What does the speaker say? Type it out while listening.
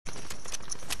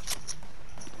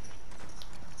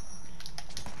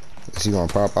Is he gonna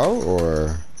pop out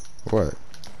or what?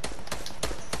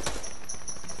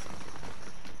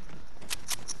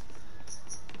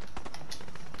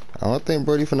 I don't think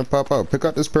Birdie finna pop out. Pick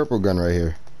up this purple gun right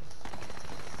here.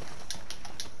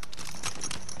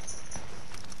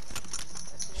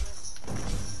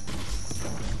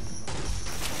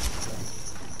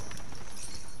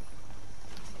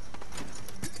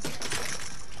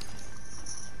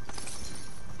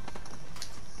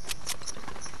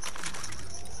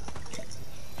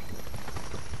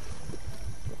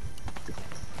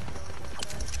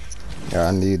 Yeah,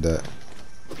 I need that.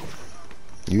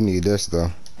 You need this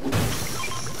though.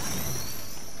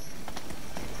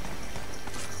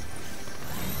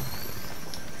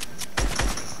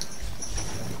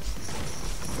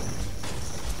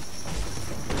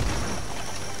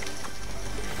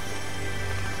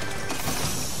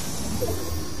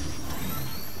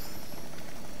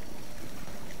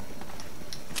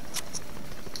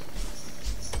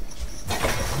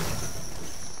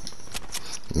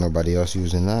 Nobody else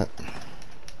using that.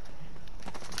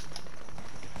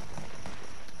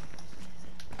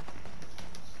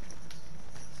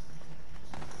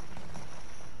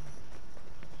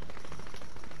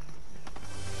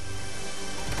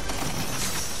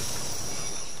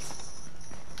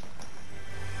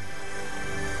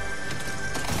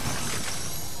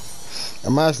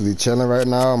 I'm actually chilling right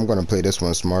now. I'm gonna play this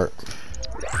one smart.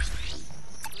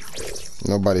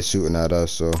 Nobody's shooting at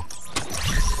us, so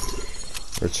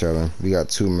we're chilling. We got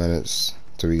 2 minutes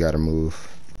till we gotta move.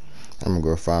 I'm gonna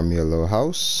go find me a little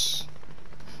house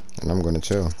and I'm gonna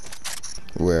chill.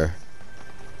 Where?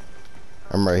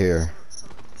 I'm right here.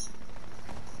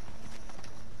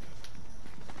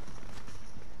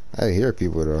 I hear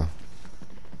people though.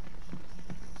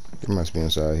 They must be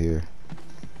inside here.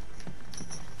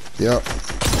 Yep.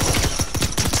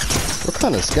 What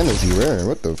kind of skin is he wearing?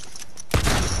 What the?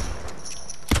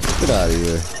 Get out of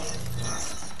here.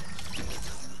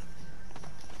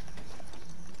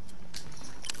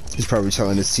 He's probably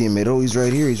telling his teammate, oh, he's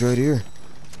right here, he's right here.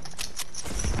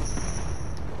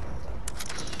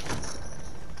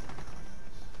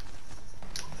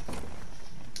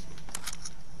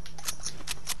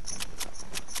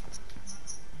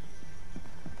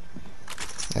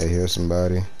 I hear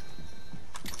somebody.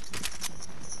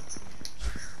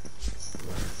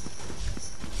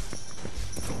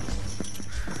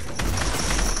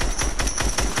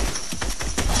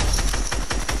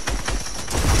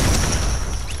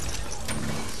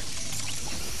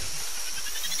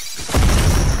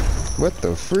 What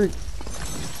the freak?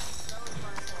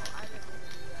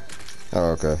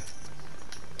 Oh, okay.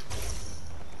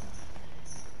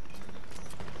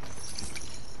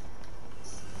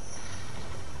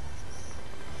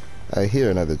 I hear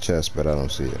another chest, but I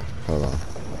don't see it. Hold on.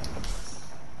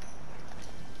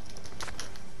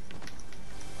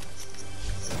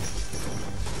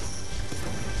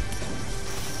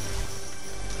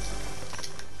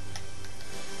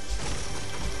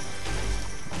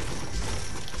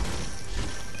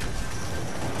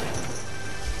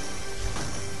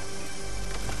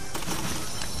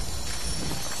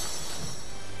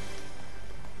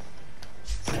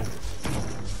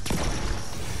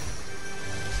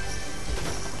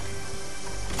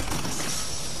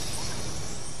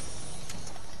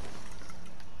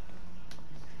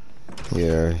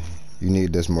 Yeah, you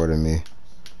need this more than me.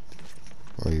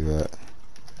 Where you at?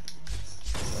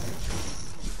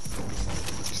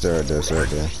 Stare at this right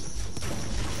there.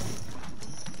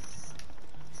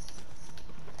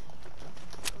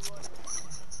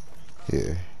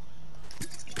 Here.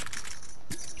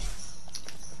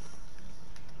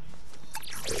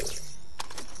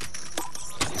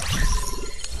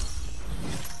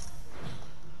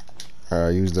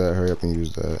 Alright, use that. Hurry up and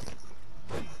use that.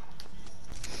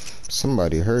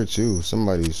 Somebody hurt you.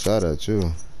 Somebody shot at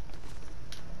you.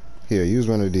 Here, use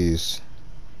one of these.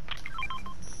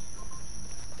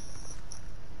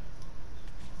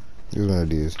 Use one of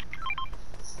these.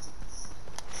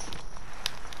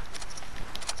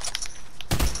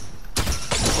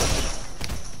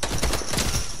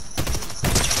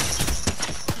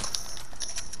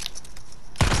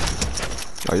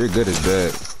 Oh, you're good as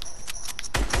dead.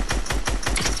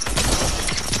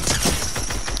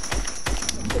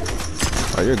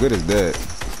 Oh, you're good as dead.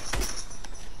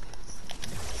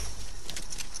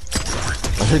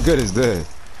 Oh, you're good as dead.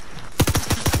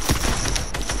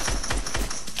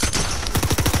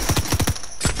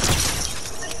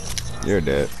 You're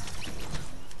dead.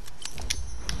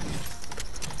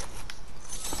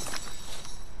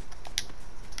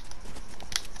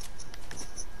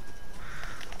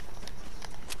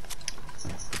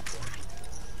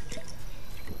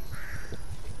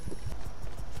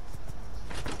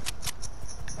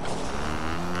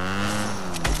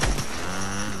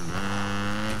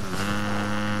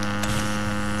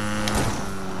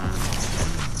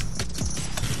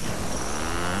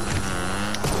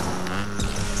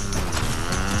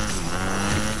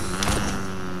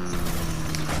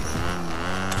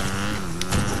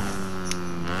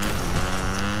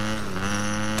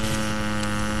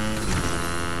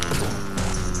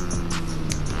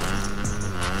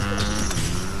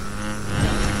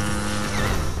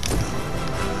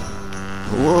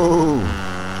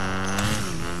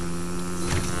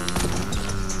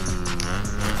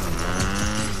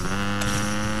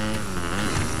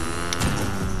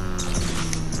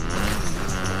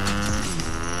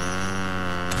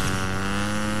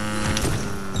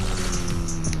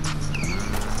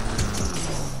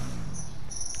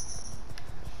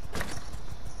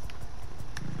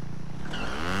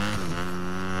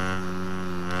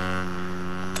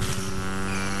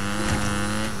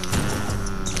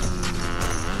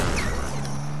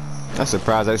 I'm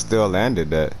surprised I still landed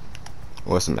that.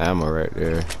 What's some ammo right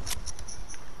there?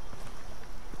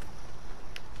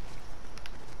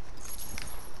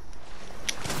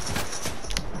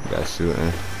 Got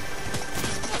shooting.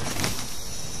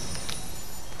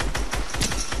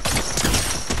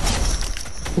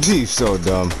 He's so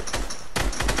dumb.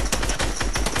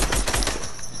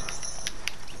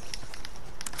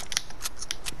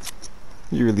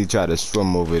 You really try to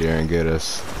swim over there and get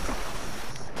us.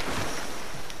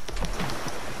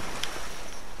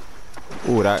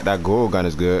 Ooh, that gold gun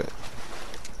is good.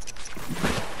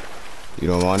 You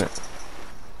don't want it?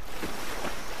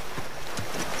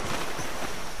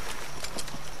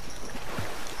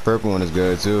 Purple one is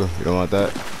good too. You don't want that?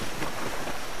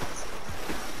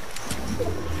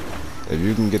 If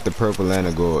you can get the purple and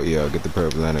the gold, yeah, get the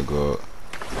purple and the gold.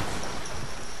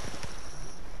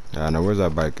 I know, where's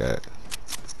that bike at?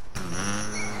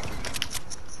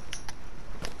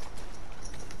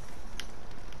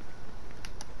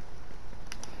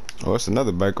 Oh, it's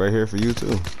another bike right here for you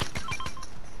too.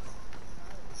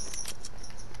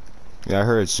 Yeah, I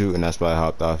heard shooting, that's why I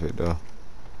hopped off it though.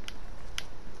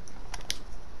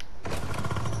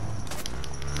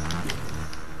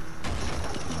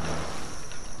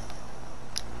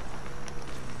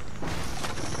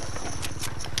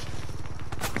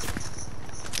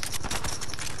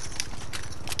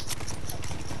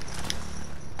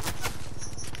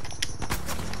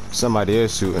 Somebody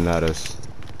is shooting at us.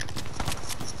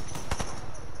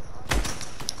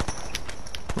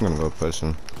 I'm gonna go push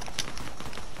him.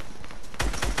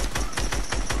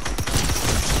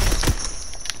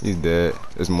 He's dead.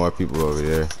 There's more people over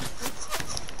there.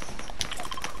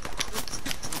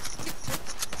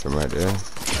 From right there.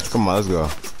 Come on, let's go.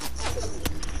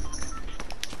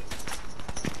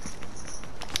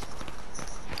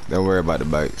 Don't worry about the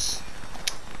bikes.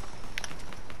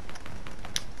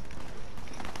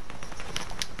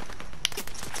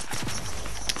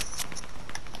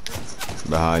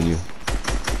 Behind you.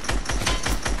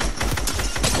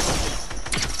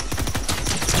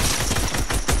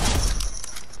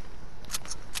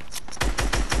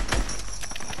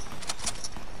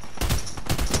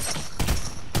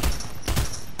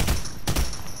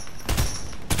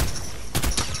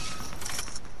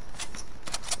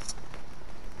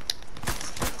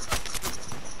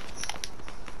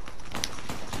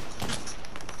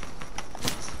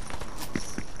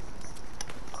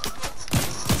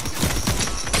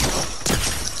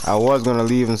 I was gonna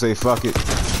leave and say fuck it,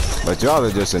 but y'all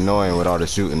are just annoying with all the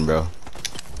shooting, bro.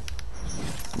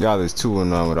 Y'all is too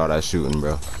annoying with all that shooting,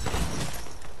 bro.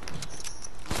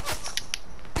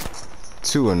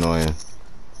 Too annoying.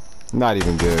 Not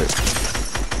even good.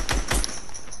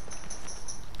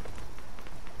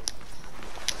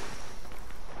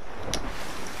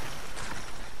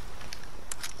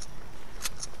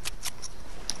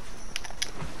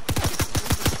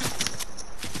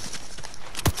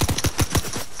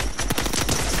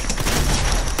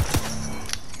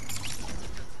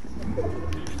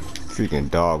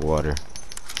 Freaking dog water.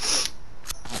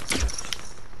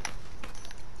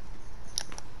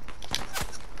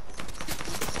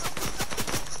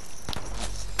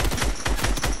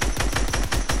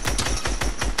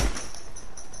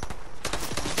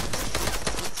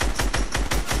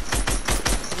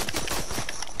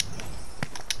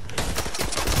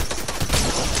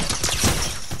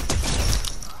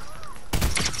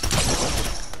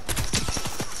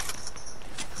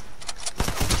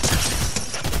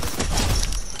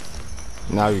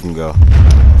 Now you can go.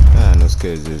 Man, those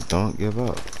kids just don't give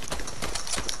up.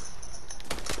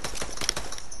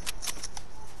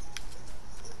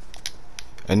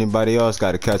 Anybody else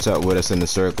got to catch up with us in the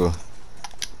circle?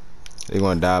 They're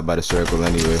gonna die by the circle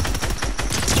anyway.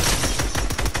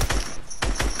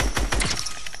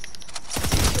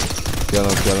 Kill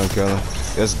him, kill him, kill him.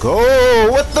 Let's go!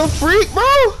 What the freak,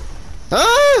 bro?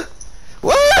 Huh?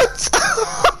 What?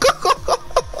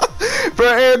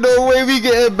 Bro, ain't no way we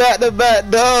getting back-to-back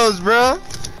dubs, bro.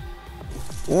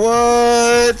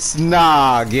 What?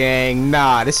 Nah, gang.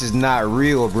 Nah, this is not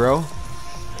real, bro.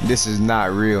 This is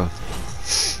not real.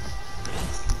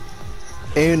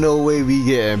 Ain't no way we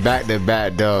getting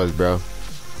back-to-back dubs, bro.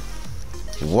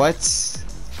 What?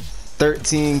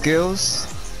 13 kills?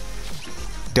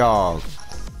 Dog.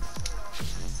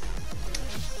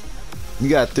 You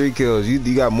got 3 kills. You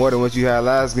got more than what you had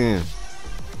last game.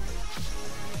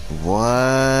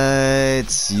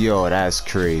 What? Yo, that's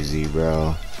crazy,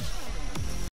 bro.